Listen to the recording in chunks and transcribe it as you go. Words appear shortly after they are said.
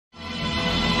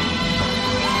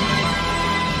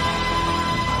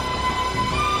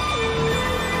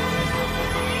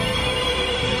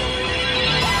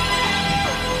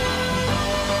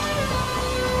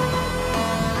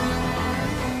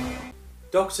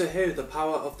Doctor Who, The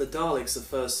Power of the Daleks, the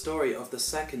first story of the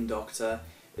second Doctor,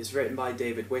 is written by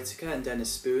David Whittaker and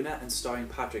Dennis Spooner and starring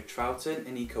Patrick Troughton,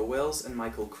 Ineka Wills and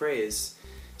Michael Craze.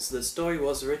 So the story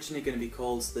was originally going to be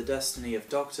called The Destiny of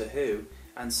Doctor Who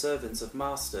and Servants of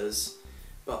Masters,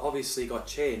 but obviously got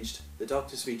changed. The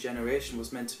Doctor's regeneration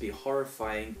was meant to be a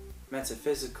horrifying,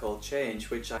 metaphysical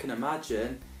change, which I can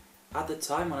imagine at the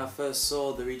time when I first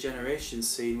saw the regeneration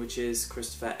scene, which is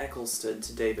Christopher Eccleston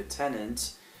to David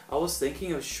Tennant, I was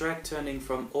thinking of Shrek turning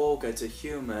from ogre to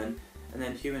human, and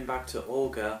then human back to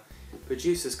ogre.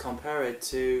 Producers compare it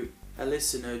to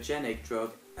hallucinogenic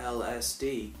drug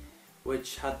LSD,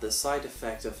 which had the side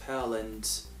effect of hell and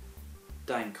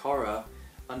dank horror.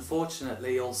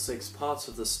 Unfortunately, all 6 parts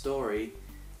of the story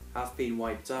have been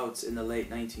wiped out in the late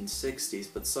 1960s,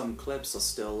 but some clips are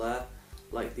still there,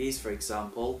 like these for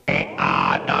example. They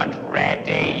are not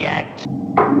ready yet.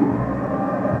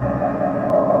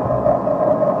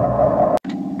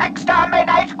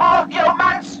 Exterminate all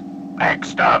humans!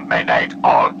 Exterminate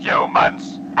all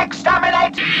humans!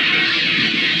 Exterminate!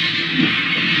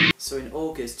 So in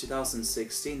August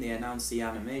 2016 they announced the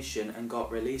animation and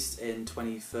got released in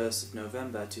 21st of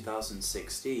November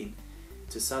 2016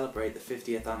 to celebrate the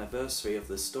 50th anniversary of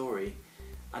the story.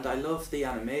 And I love the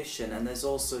animation, and there's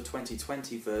also a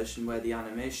 2020 version where the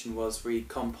animation was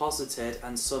recomposited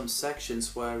and some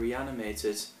sections were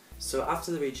reanimated. So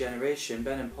after the regeneration,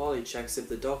 Ben and Polly checks if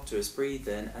the Doctor is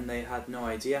breathing, and they had no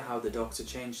idea how the Doctor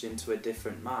changed into a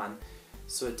different man.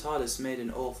 So a TARDIS made an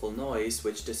awful noise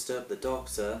which disturbed the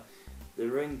Doctor. The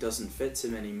ring doesn't fit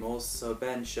him anymore, so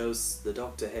Ben shows the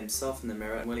Doctor himself in the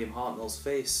mirror, and William Hartnell's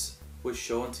face was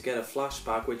shown to get a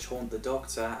flashback which haunted the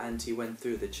Doctor, and he went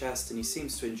through the chest and he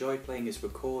seems to enjoy playing his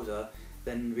recorder,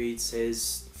 then reads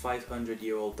his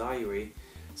 500-year-old diary.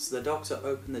 So the Doctor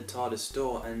opened the TARDIS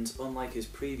door, and unlike his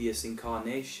previous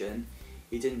incarnation,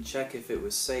 he didn't check if it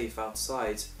was safe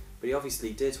outside, but he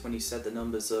obviously did when he said the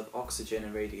numbers of oxygen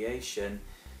and radiation.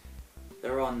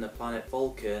 They're on the planet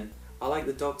Vulcan. I like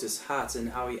the Doctor's hat and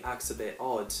how he acts a bit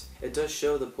odd. It does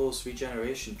show the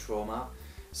post-regeneration trauma.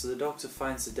 So the Doctor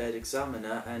finds the dead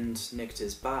examiner and nicked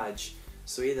his badge.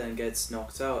 So he then gets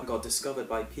knocked out and got discovered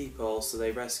by people, so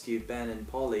they rescue Ben and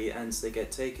Polly and they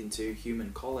get taken to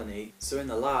human colony. So in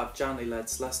the lab, Janley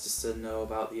lets Lesterson know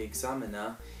about the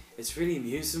examiner. It's really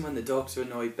amusing when the Doctor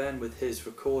annoyed Ben with his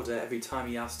recorder every time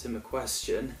he asked him a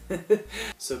question.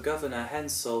 So Governor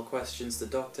Hensel questions the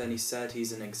Doctor and he said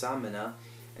he's an examiner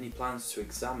and he plans to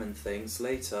examine things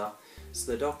later.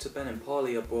 So the Doctor, Ben and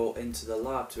Polly are brought into the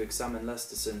lab to examine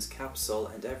Lesterson's capsule,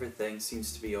 and everything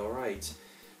seems to be alright.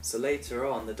 So later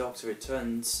on, the Doctor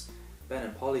returns, Ben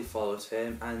and Polly followed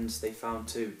him, and they found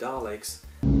 2 Daleks.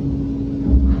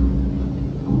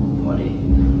 Polly,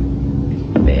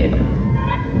 Ben,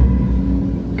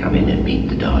 come in and meet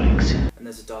the Daleks. And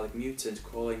there's a Dalek mutant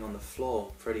crawling on the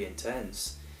floor, pretty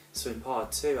intense. So in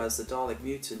part 2, as the Dalek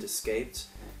mutant escaped,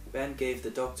 Ben gave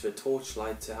the Doctor a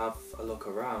torchlight to have a look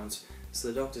around. So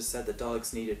the Doctor said the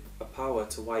Daleks needed a power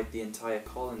to wipe the entire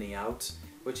colony out,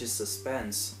 which is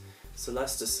suspense. So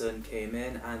Lesterson came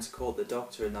in and caught the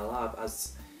Doctor in the lab,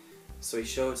 so he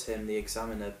showed him the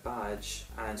examiner badge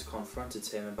and confronted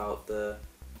him about the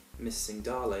missing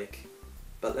Dalek.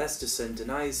 But Lesterson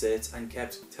denies it and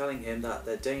kept telling him that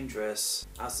they're dangerous.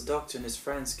 As the Doctor and his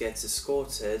friends get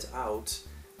escorted out,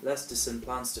 Lesterson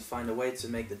plans to find a way to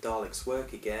make the Daleks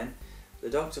work again. The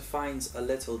Doctor finds a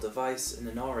little device in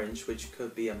an orange which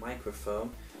could be a microphone.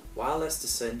 While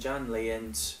Lesterson, Janley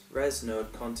and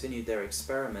Resnode continue their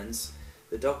experiments,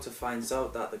 the Doctor finds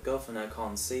out that the Governor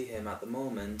can't see him at the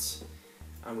moment,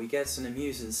 and we get an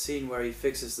amusing scene where he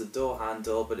fixes the door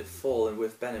handle but it falls,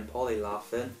 with Ben and Polly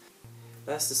laughing.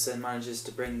 Lesterson manages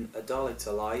to bring a Dalek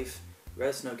to life.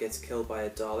 Resnode gets killed by a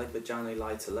Dalek, but Janley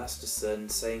lied to Lesterson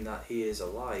saying that he is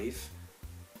alive.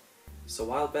 So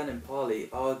while Ben and Polly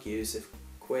argues if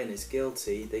Quinn is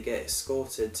guilty, they get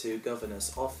escorted to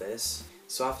Governor's office.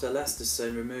 So after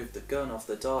Lesterson removed the gun off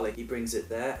the Dalek, he brings it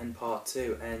there, and part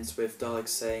 2 ends with Dalek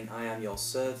saying, "I am your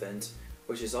servant,"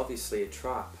 which is obviously a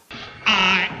trap.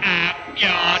 I am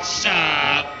your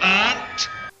servant!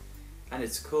 And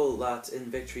it's cool that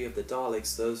in Victory of the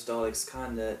Daleks, those Daleks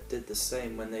kinda did the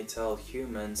same when they tell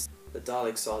humans the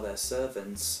Daleks are their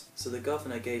servants. So the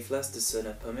Governor gave Lesterson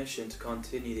a permission to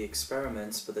continue the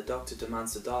experiments, but the Doctor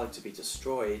demands the Dalek to be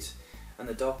destroyed. And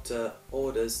the Doctor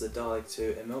orders the Dalek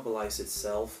to immobilise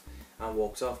itself and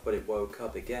walked off, but it woke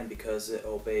up again because it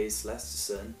obeys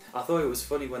Lesterson. I thought it was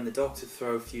funny when the Doctor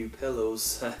threw a few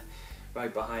pillows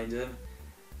right behind him.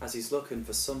 As he's looking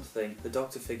for something, the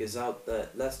Doctor figures out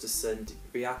that Lesterson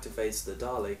reactivates the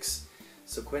Daleks.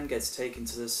 So Quinn gets taken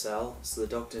to the cell, so the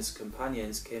Doctor's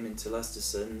companions came into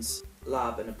Lesterson's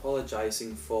lab and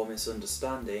apologising for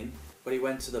misunderstanding, but he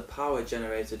went to the power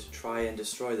generator to try and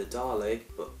destroy the Dalek,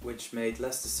 which made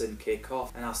Lesterson kick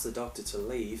off and ask the Doctor to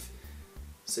leave.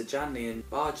 So Janley and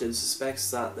Bargen suspects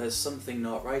that there's something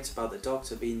not right about the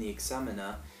Doctor being the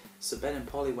examiner, so Ben and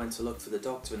Polly went to look for the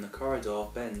Doctor in the corridor.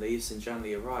 Ben leaves and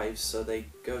Janley arrives, so they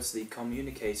go to the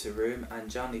communicator room and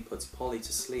Janley puts Polly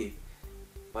to sleep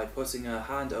by putting her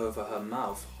hand over her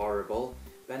mouth. Horrible.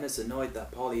 Ben is annoyed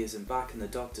that Polly isn't back and the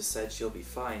Doctor said she'll be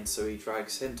fine, so he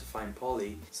drags him to find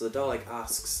Polly. So the Dalek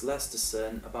asks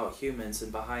Lesterson about humans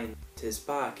and behind his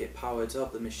back it powered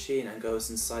up the machine and goes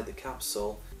inside the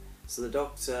capsule. So the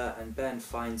Doctor and Ben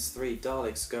finds 3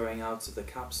 Daleks going out of the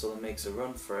capsule and makes a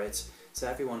run for it. So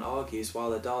everyone argues while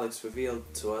the Daleks reveal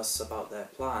to us about their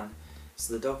plan.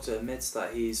 So the Doctor admits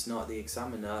that he's not the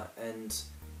examiner and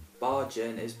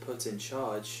Bargen is put in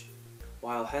charge,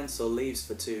 while Hensel leaves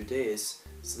for 2 days.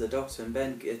 So the Doctor and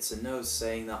Ben gets a note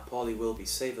saying that Polly will be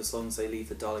safe as long as they leave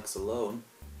the Daleks alone.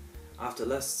 After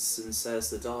Lesterson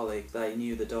says the Dalek that he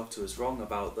knew the Doctor was wrong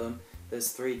about them, there's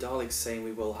 3 Daleks saying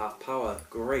we will have power.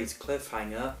 Great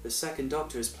cliffhanger. The second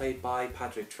Doctor is played by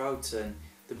Patrick Troughton.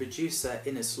 The producer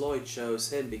Innes Lloyd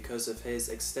chose him because of his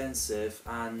extensive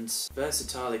and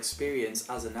versatile experience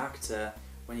as an actor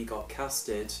when he got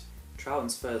casted.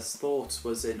 Troughton's first thought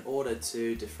was in order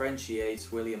to differentiate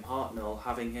William Hartnell,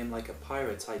 having him like a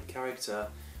pirate type character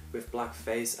with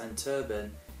blackface and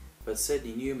turban, but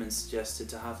Sidney Newman suggested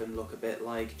to have him look a bit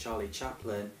like Charlie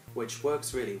Chaplin, which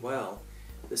works really well.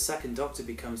 The second Doctor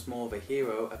becomes more of a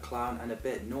hero, a clown and a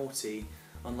bit naughty.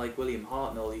 Unlike William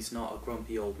Hartnell, he's not a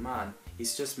grumpy old man,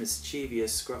 he's just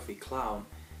mischievous, scruffy clown.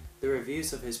 The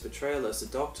reviews of his portrayal as the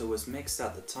Doctor was mixed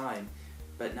at the time,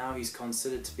 but now he's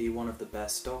considered to be one of the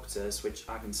best Doctors, which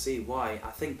I can see why.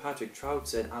 I think Patrick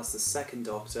Troughton as the second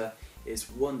Doctor is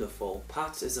wonderful.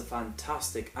 Pat is a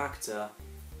fantastic actor.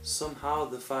 Somehow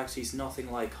the fact he's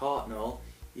nothing like Hartnell,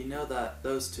 you know that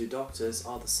those 2 Doctors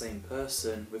are the same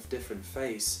person with different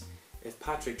face. If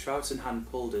Patrick Troughton hadn't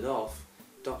pulled it off,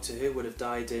 Doctor Who would have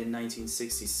died in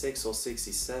 1966 or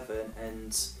 67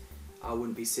 and I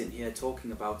wouldn't be sitting here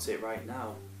talking about it right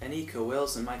now. Anika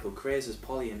Wills and Michael Craze as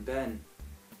Polly and Ben.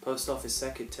 Post Office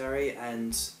Secretary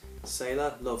and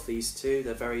Sailor, love these 2,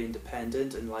 they're very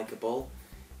independent and likeable.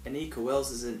 Anika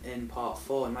Wills isn't in part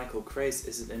 4 and Michael Craze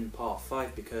isn't in part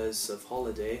 5 because of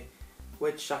holiday,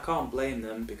 which I can't blame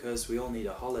them because we all need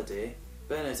a holiday.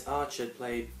 Bernard Archer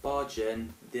played Bargen,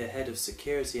 the head of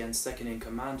security and second in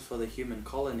command for the human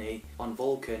colony on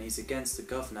Vulcan. He's against the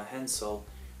Governor Hensel.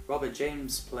 Robert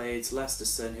James played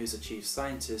Lesterson, who's a chief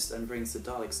scientist and brings the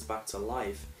Daleks back to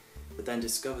life, but then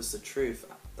discovers the truth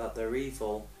that they're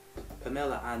evil.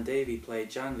 Pamela Ann Davy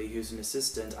played Janley, who's an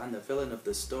assistant and the villain of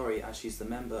the story as she's the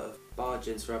member of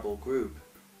Bargen's rebel group.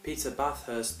 Peter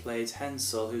Bathurst played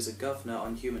Hensel, who's a governor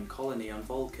on human colony on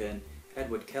Vulcan.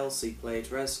 Edward Kelsey played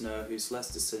Resno, who's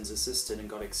Lesterson's assistant and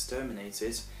got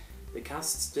exterminated. The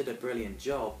casts did a brilliant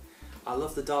job. I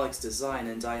love the Daleks design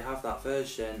and I have that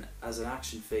version as an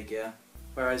action figure,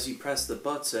 whereas you press the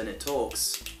button it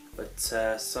talks, but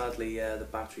sadly the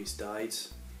batteries died.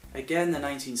 Again, the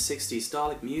 1960s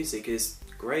Dalek music is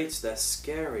great, they're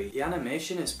scary. The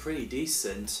animation is pretty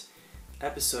decent.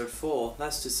 Episode 4,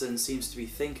 Lesterson seems to be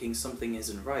thinking something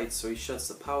isn't right, so he shuts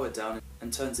the power down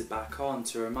and turns it back on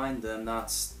to remind them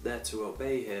that they're to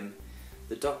obey him.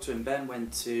 The Doctor and Ben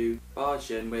went to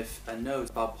Bargen with a note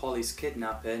about Polly's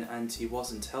kidnapping and he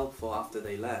wasn't helpful after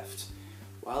they left.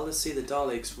 While they see the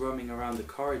Daleks roaming around the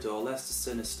corridor,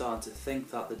 Lesterson is starting to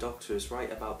think that the Doctor is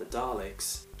right about the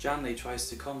Daleks. Janley tries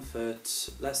to comfort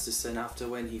Lesterson after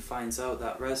when he finds out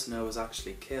that Resno was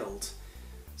actually killed.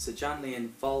 So Janley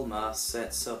and Volmar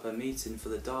sets up a meeting for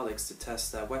the Daleks to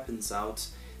test their weapons out.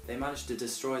 They managed to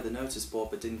destroy the notice board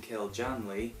but didn't kill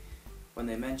Janley. When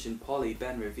they mention Polly,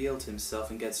 Ben revealed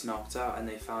himself and gets knocked out and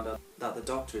they found out that the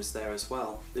Doctor is there as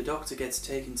well. The Doctor gets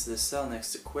taken to the cell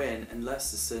next to Quinn and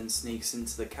Lesterson sneaks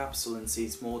into the capsule and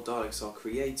sees more Daleks are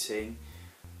creating,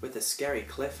 with a scary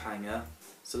cliffhanger.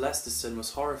 So Lesterson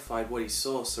was horrified what he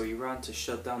saw, so he ran to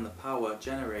shut down the power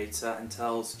generator and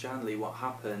tells Janley what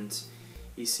happened.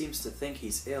 He seems to think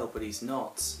he's ill but he's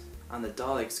not, and the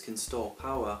Daleks can store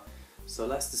power. So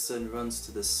Lesterson runs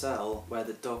to the cell where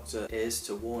the Doctor is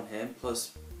to warn him,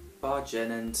 plus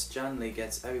Bargen and Janley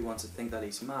gets everyone to think that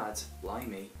he's mad.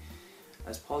 Blimey.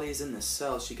 As Polly is in the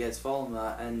cell, she gets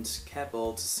Volmar and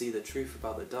Kebbel to see the truth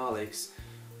about the Daleks,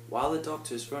 while the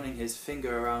Doctor is running his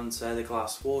finger around the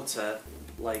glass water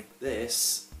like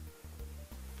this.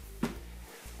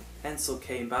 Hensel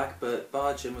came back, but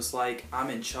Bargain was like, I'm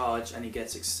in charge, and he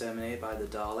gets exterminated by the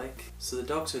Dalek. So the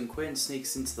Doctor and Quinn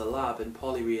sneaks into the lab and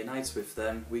Polly reunites with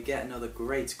them. We get another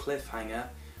great cliffhanger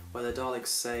where the Daleks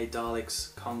say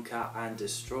Daleks conquer and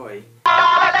destroy.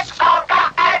 Daleks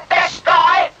conquer and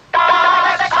destroy!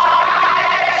 Daleks conquer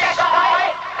and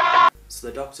destroy! So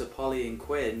the Doctor, Polly and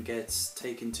Quinn gets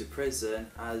taken to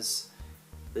prison. As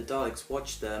the Daleks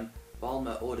watch them,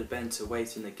 Bulmer ordered Ben to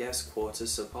wait in the guest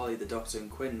quarters, so Polly, the Doctor and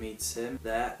Quinn meets him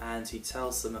there and he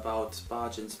tells them about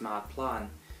Bargain's mad plan.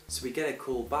 So we get a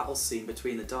cool battle scene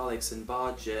between the Daleks and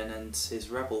Bargain and his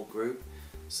rebel group.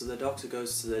 So the Doctor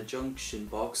goes to the junction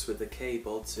box with the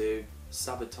cable to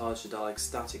sabotage the Dalek's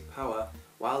static power,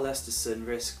 while Lesterson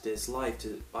risked his life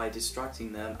by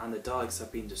distracting them, and the Daleks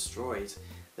have been destroyed.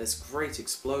 There's great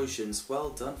explosions, well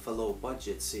done for low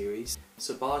budget series.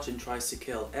 So Bargain tries to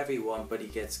kill everyone, but he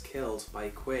gets killed by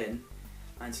Quinn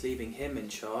and leaving him in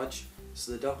charge.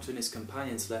 So the Doctor and his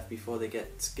companions left before they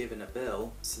get given a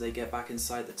bill. So they get back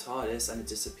inside the TARDIS and it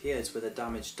disappears with a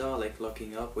damaged Dalek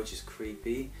looking up, which is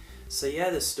creepy. So yeah,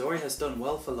 the story has done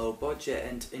well for low budget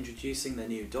and introducing the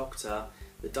new Doctor.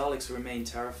 The Daleks remain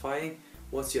terrifying.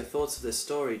 What's your thoughts of this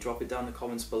story? Drop it down in the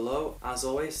comments below. As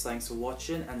always, thanks for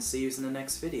watching and see you in the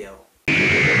next video.